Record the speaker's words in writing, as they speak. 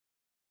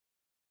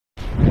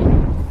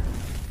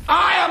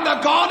am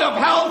the god of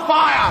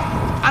hellfire,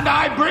 and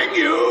I bring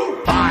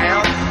you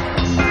fire.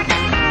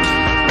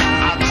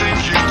 I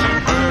take you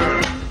to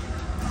burn.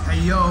 Hey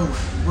yo,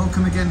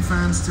 welcome again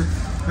fans to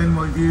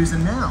BenWoViews,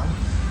 and now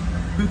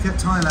Phuket,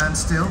 Thailand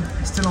still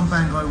on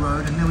BenWo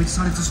Road, and now we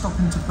decided to stop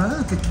into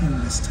Burger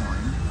King this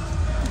time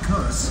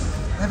because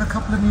they have a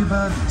couple of new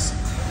burgers.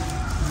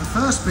 The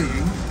first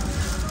being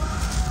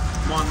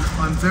one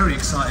I'm very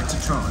excited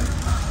to try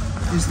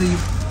is the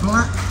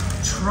Black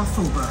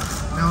Truffle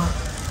Burger. Now,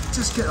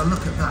 just get a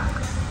look at that.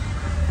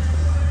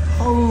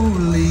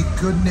 Holy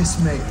goodness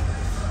me.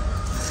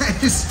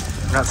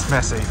 That's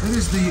messy. It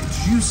is the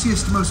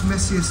juiciest, most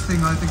messiest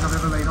thing I think I've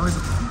ever laid eyes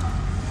upon.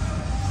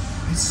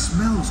 It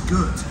smells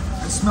good.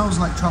 It smells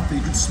like truffle.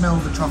 You can smell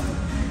the truffle.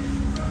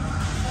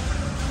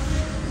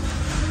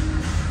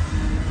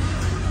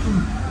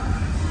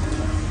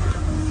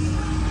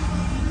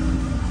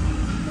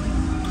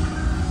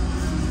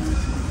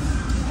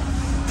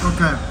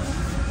 Okay,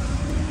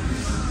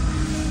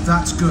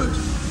 that's good.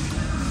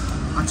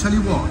 I tell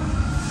you what,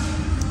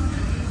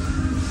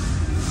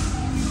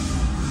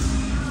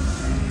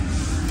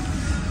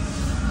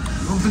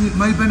 one thing it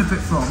may benefit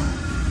from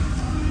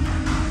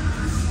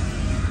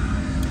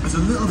is a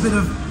little bit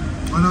of,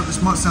 I know this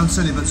might sound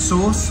silly, but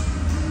sauce,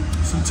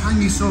 some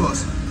tangy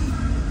sauce.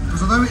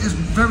 Because although it is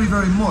very,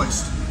 very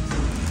moist,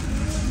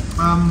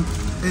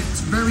 it's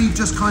very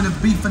just kind of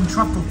beef and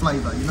truffle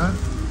flavour, you know?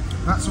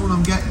 That's all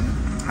I'm getting.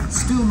 It's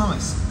still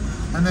nice.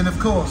 And then of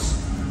course,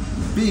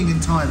 being in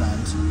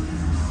Thailand,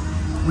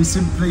 we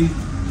simply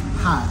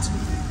had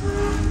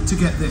to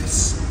get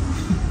this.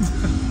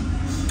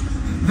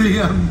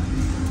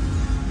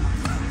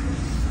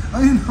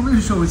 I'm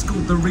really sure it's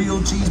called the real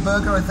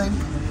cheeseburger, I think.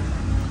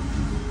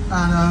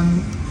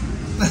 And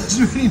there's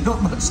really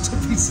not much to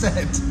be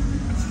said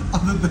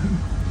other than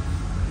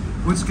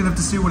we're just gonna have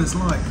to see what it's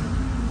like.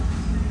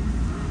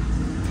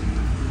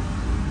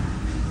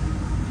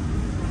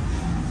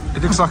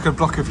 It looks like a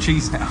block of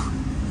cheese now.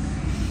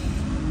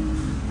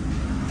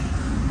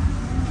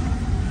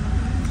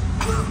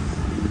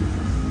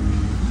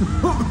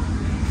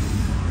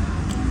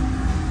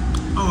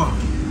 Oh,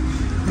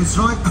 it's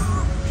like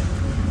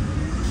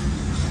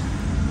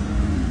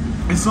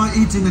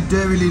eating a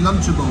Dairy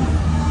Lunchable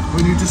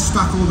when you just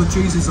stack all the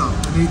cheeses up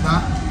and eat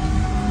that.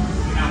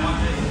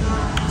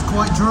 It's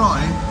quite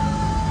dry,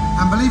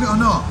 and believe it or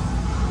not,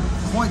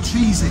 quite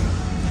cheesy.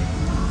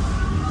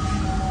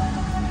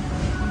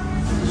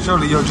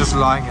 Surely you're just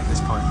lying at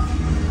this point.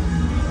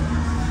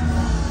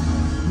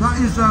 That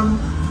is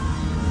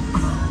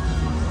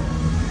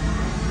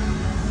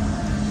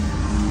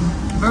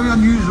very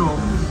unusual,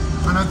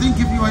 and I think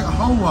if you ate a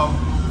whole one,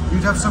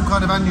 you'd have some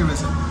kind of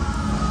aneurysm.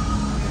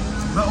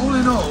 But all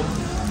in all,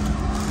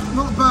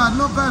 not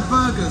bad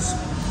burgers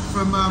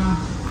from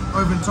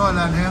over in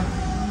Thailand here.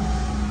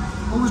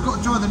 Always got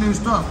to try the new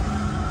stuff.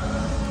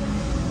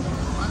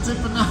 That's it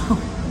for now.